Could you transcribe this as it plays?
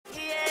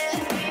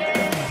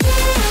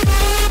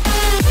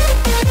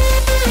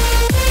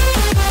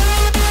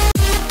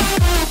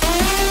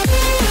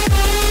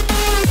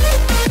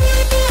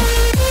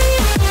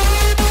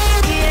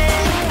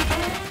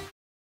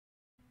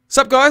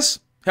Sup guys,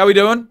 how we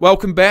doing?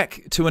 Welcome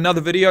back to another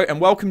video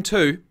and welcome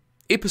to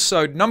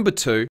episode number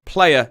 2,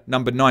 player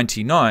number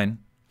 99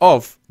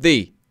 of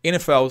the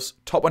NFL's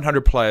top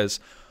 100 players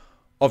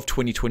of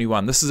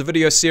 2021. This is a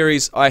video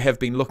series I have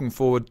been looking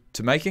forward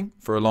to making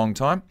for a long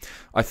time.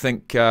 I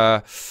think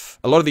a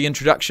lot of the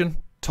introduction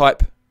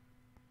type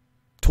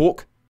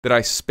talk that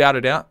I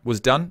spouted out was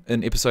done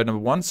in episode number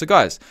 1. So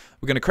guys,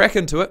 we're going to crack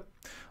into it.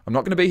 I'm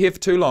not going to be here for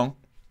too long.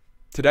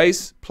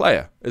 Today's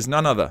player is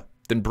none other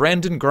than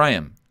Brandon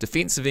Graham,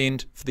 defensive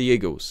end for the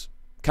Eagles.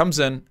 Comes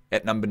in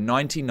at number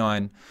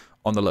 99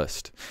 on the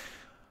list.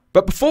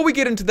 But before we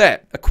get into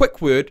that, a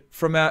quick word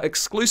from our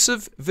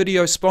exclusive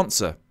video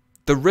sponsor,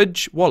 the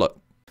Ridge Wallet.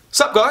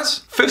 Sup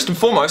guys, first and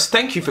foremost,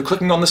 thank you for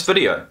clicking on this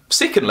video.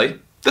 Secondly,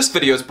 this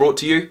video is brought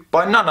to you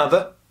by none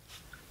other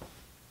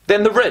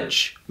than the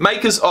Ridge,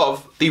 makers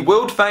of the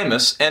world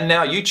famous and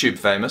now YouTube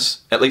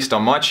famous, at least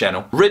on my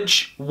channel,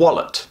 Ridge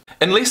Wallet.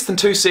 In less than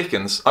 2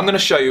 seconds, I'm going to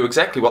show you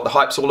exactly what the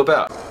hype's all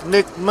about.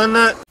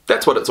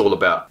 That's what it's all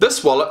about.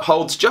 This wallet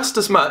holds just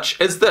as much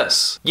as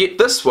this, yet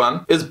this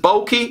one is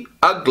bulky,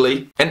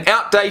 ugly, and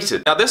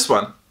outdated. Now this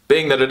one,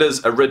 being that it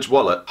is a Ridge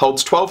wallet,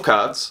 holds 12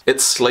 cards,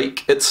 it's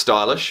sleek, it's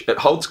stylish, it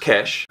holds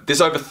cash.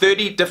 There's over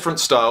 30 different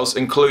styles,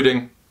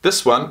 including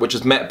this one, which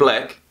is matte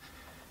black,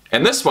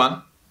 and this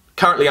one,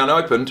 currently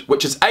unopened,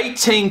 which is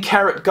 18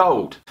 karat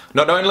gold.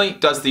 Not only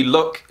does the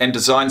look and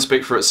design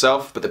speak for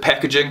itself, but the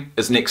packaging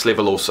is next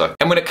level also.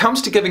 And when it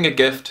comes to giving a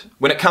gift,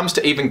 when it comes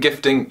to even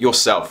gifting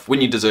yourself,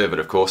 when you deserve it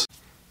of course,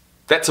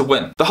 that's a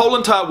win. The whole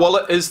entire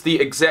wallet is the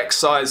exact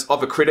size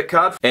of a credit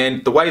card,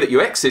 and the way that you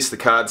access the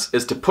cards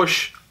is to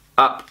push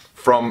up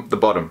from the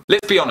bottom.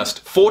 Let's be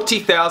honest,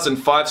 40,000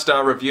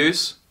 5-star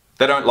reviews,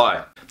 they don't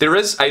lie. There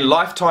is a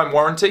lifetime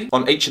warranty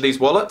on each of these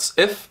wallets.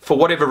 If, for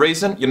whatever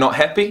reason, you're not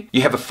happy,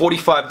 you have a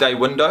 45-day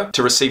window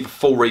to receive a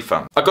full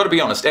refund. I've got to be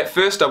honest, at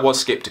first I was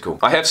skeptical.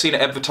 I have seen it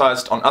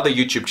advertised on other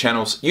YouTube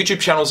channels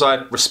I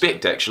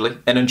respect actually,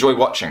 and enjoy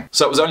watching.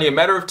 So it was only a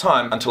matter of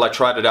time until I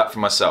tried it out for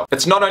myself.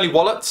 It's not only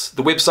wallets,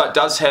 the website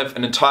does have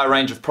an entire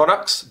range of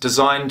products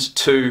designed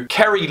to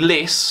carry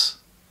less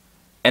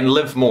and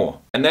live more.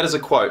 And that is a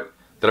quote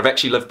that I've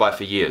actually lived by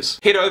for years.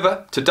 Head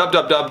over to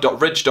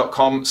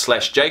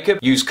www.ridge.com/Jacob,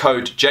 use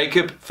code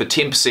JACOB for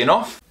 10%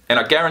 off, and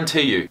I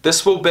guarantee you,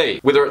 this will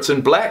be, whether it's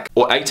in black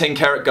or 18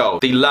 karat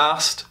gold, the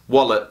last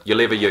wallet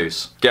you'll ever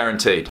use.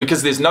 Guaranteed.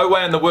 Because there's no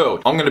way in the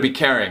world I'm going to be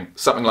carrying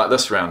something like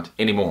this around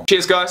anymore.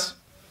 Cheers guys,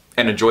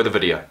 and enjoy the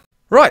video.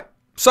 Right,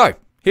 so,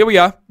 here we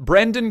are,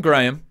 Brandon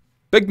Graham,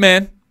 big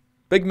man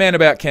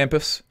about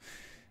campus.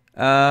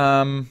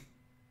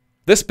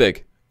 This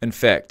big, in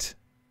fact.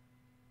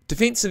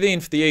 Defensive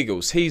end for the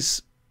Eagles.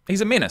 He's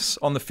a menace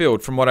on the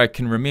field from what I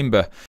can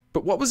remember.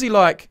 But what was he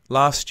like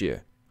last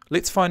year?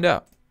 Let's find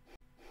out.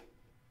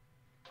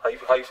 How you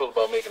feel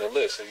about making a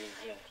list?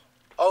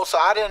 Oh, so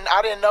I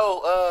didn't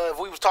know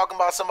if we was talking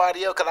about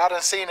somebody else, because I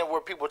done seen it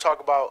where people talk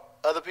about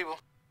other people.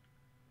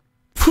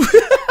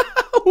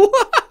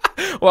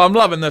 Well, I'm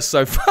loving this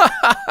so far.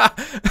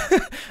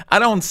 I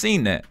don't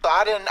seen that. So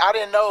I didn't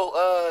know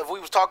if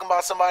we was talking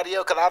about somebody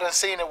else, because I done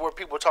seen it where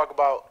people talk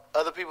about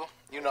other people.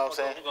 You know what I'm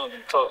saying? We're going to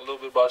talk a little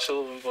bit about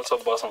you. We're going to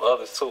talk about some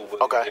others too. But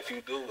okay. If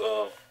you do,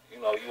 you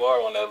know, you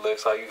are on that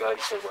list. How you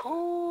feel?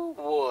 Ooh,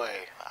 boy,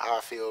 I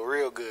feel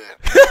real good.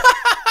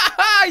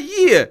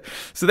 Yeah.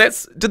 So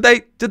that's, did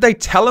they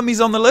tell him he's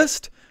on the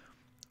list?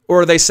 Or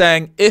are they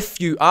saying,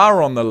 if you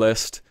are on the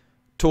list,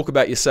 talk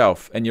about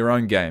yourself and your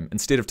own game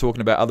instead of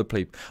talking about other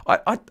people?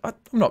 I'm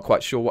not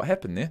quite sure what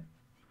happened there.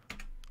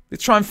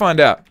 Let's try and find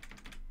out.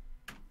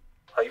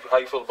 How you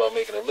feel about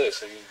making a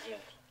list?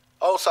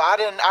 Oh, so I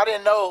didn't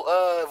know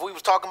if we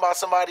was talking about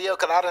somebody else,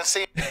 because I done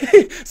seen.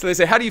 So they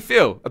say, how do you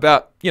feel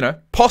about, you know,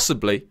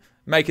 possibly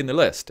making the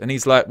list? And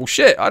he's like, well,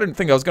 shit, I didn't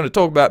think I was going to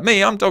talk about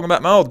me. I'm talking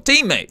about my old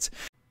teammates.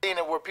 Seen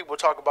it where people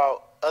talk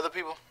about other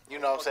people. You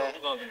know what I'm saying?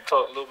 We're going to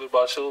talk a little bit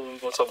about you. We're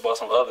going to talk about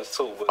some others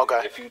too. But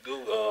okay. If you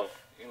do,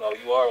 you know,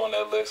 you are on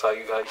that list. How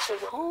you feel?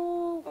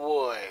 Ooh,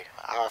 boy,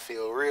 I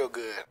feel real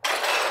good.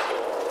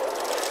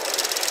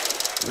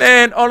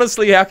 Man,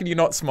 honestly, how can you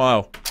not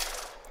smile?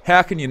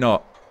 How can you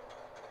not?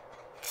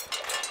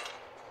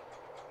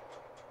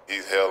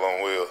 He's hell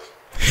on wheels.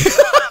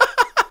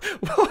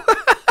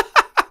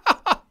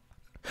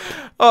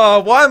 Oh,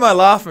 why am I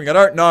laughing? I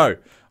don't know.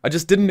 I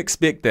just didn't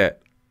expect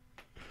that.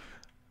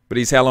 But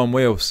he's hell on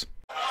wheels.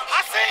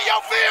 I seen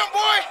your film,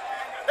 boy.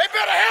 They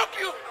better help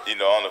you. You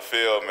know, on the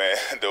field, man,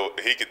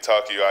 he could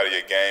talk you out of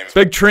your game.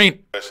 Big Trent.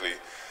 Especially,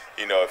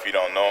 you know, if you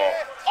don't know him.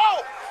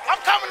 Oh, I'm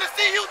coming to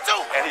see you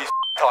too. And he's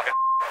talking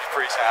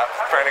pre-snap.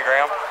 Brandon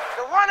Graham.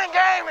 The running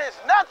game is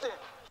nothing.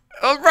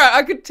 Oh, right,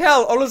 I could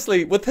tell,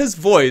 honestly, with his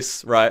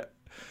voice, right,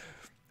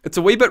 it's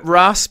a wee bit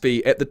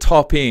raspy at the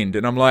top end,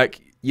 and I'm like,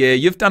 yeah,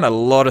 you've done a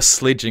lot of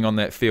sledging on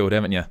that field,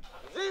 haven't you?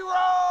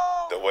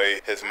 Zero! The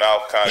way his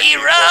mouth kind of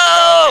keeps working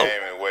out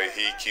game and the way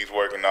he keeps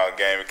working out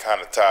game, it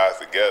kind of ties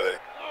together.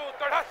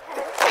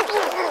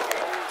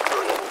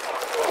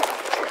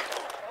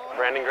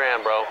 Brandon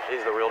Graham, bro,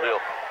 he's the real deal.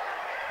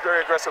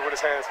 Very aggressive with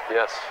his hands.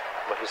 Yes,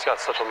 but he's got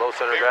such a low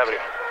center of gravity.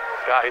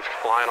 God, he's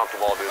flying off the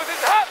wall, dude.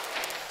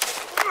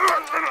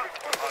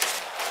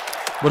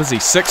 What is he,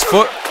 6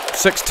 foot?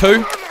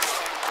 6'2"?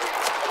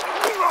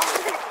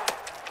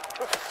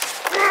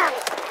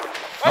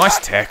 Nice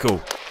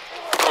tackle.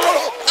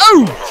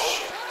 Oh!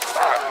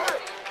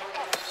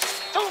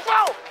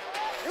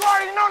 You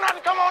already know not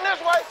to come on this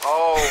way.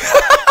 Oh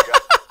my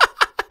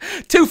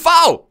God. Too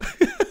foul!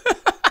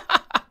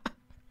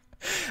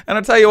 And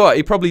I'll tell you what,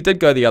 he probably did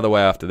go the other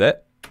way after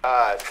that.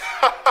 God.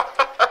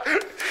 You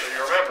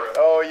remember it?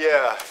 Oh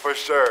yeah, for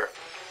sure.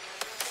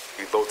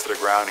 He's low to the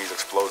ground, he's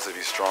explosive,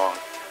 he's strong.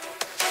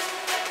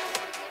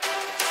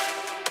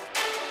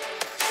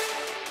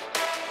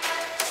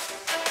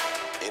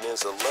 In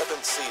his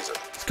 11th season,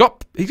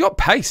 He's got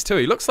pace too.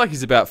 He looks like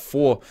he's about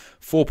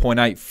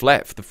 4.8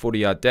 flat for the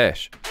 40-yard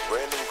dash.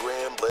 Brandon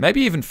Graham led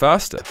Maybe even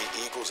faster.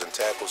 the Eagles in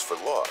tackles for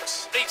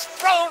loss. He's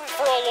thrown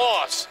for a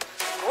loss.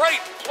 Great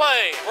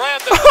play,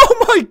 Brandon.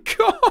 Oh my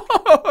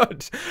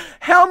God!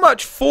 How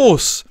much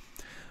force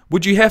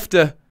would you have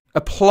to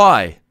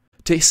apply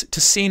to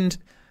send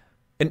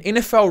an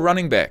NFL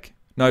running back,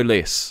 no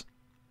less,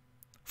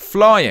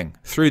 flying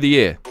through the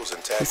air? Eagles in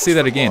Let's tackles see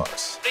that for again.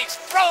 loss. He's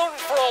thrown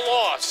for a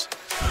loss.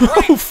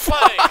 Great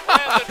play,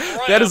 Brandon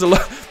Graham. That is a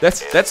lot.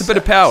 That's a bit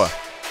of power.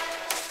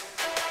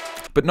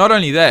 But not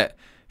only that,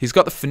 he's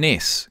got the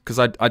finesse, because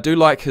I do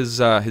like his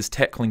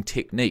tackling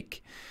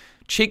technique.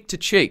 Cheek to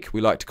cheek, we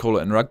like to call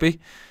it in rugby.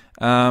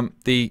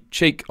 The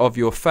cheek of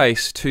your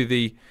face to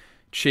the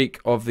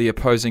cheek of the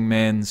opposing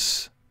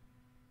man's.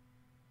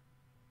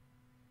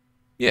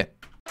 Yeah.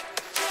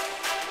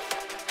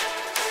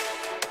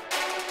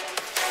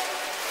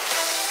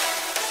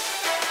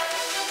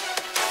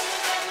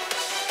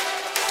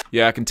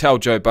 Yeah, I can tell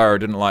Joe Burrow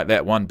didn't like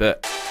that one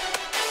bit.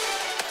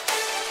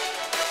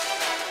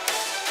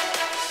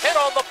 Hit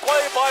on the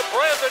play by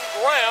Brandon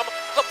Graham.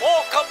 The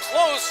ball comes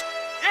loose.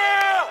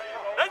 Yeah!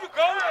 There you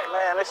go.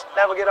 Man, let's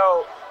never get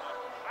old.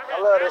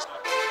 I love this.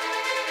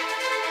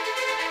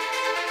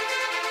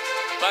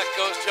 Back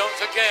goes Jones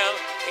again.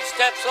 He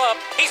steps up.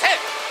 He's hit.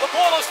 The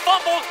ball is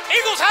fumbled.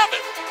 Eagles have it.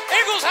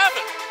 Eagles have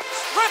it.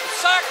 Strip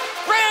sack.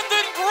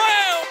 Brandon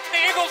Graham. The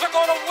Eagles are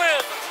going to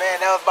win. Man,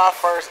 that was my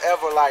first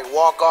ever like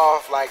walk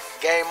off, like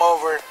game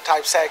over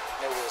type sack.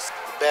 It was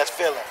the best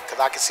feeling because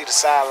I could see the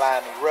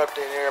sideline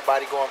erupting,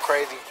 everybody going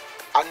crazy.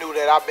 I knew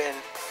that I've been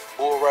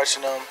bull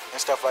rushing them and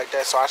stuff like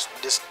that, so I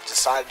just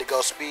decided to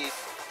go speed.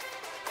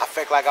 I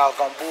felt like I was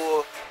gonna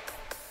bull,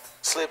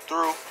 slip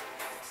through.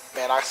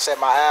 Man, I set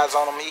my eyes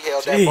on him. He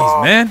held that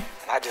ball. Jeez, man.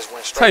 And I just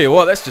went straight. Tell you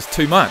what, that's just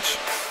too much.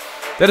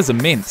 That is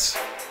immense.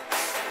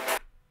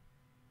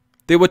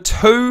 There were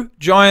 2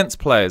 Giants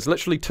players,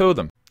 literally 2 of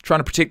them, trying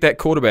to protect that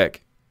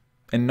quarterback,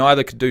 and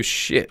neither could do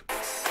shit.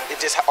 It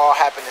just all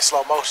happened in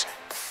slow motion.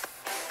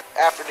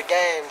 After the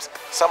games,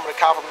 some of the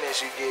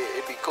compliments you get,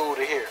 it'd be cool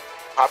to hear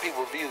how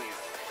people view you.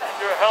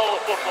 You're a hell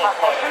of a football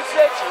player. I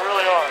appreciate you. You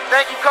really are.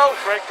 Thank you, Coach.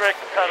 Great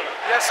competitor.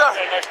 Yes, sir.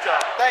 Yeah, nice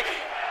job. Thank you.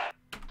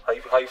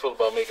 How you feel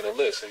about making a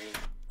list?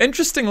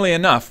 Interestingly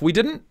enough, we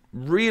didn't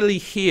really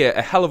hear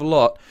a hell of a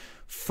lot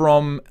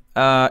from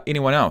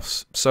anyone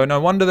else. So no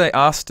wonder they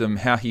asked him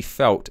how he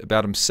felt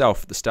about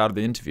himself at the start of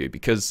the interview,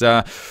 because,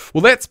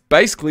 well, that's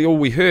basically all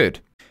we heard.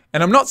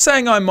 And I'm not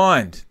saying I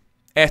mind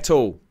at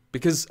all,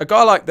 because a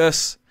guy like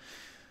this,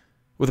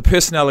 with a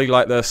personality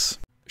like this,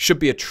 should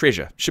be a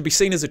treasure, should be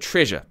seen as a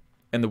treasure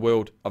in the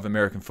world of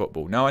American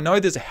football. Now, I know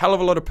there's a hell of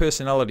a lot of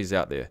personalities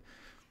out there,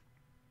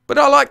 but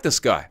I like this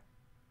guy.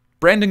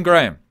 Brandon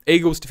Graham,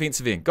 Eagles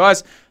defensive end.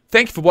 Guys,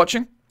 thank you for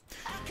watching.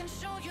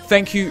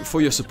 Thank you for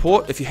your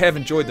support. If you have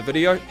enjoyed the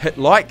video, hit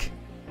like,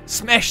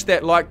 smash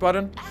that like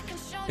button.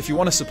 If you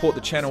want to support the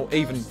channel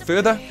even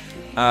further,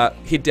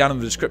 head down in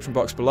the description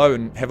box below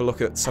and have a look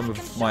at some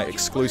of my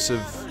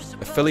exclusive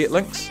affiliate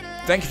links.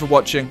 Thank you for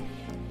watching.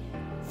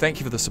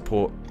 Thank you for the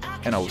support,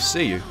 and I will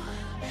see you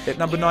at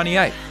number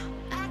 98.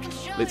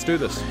 Let's do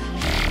this.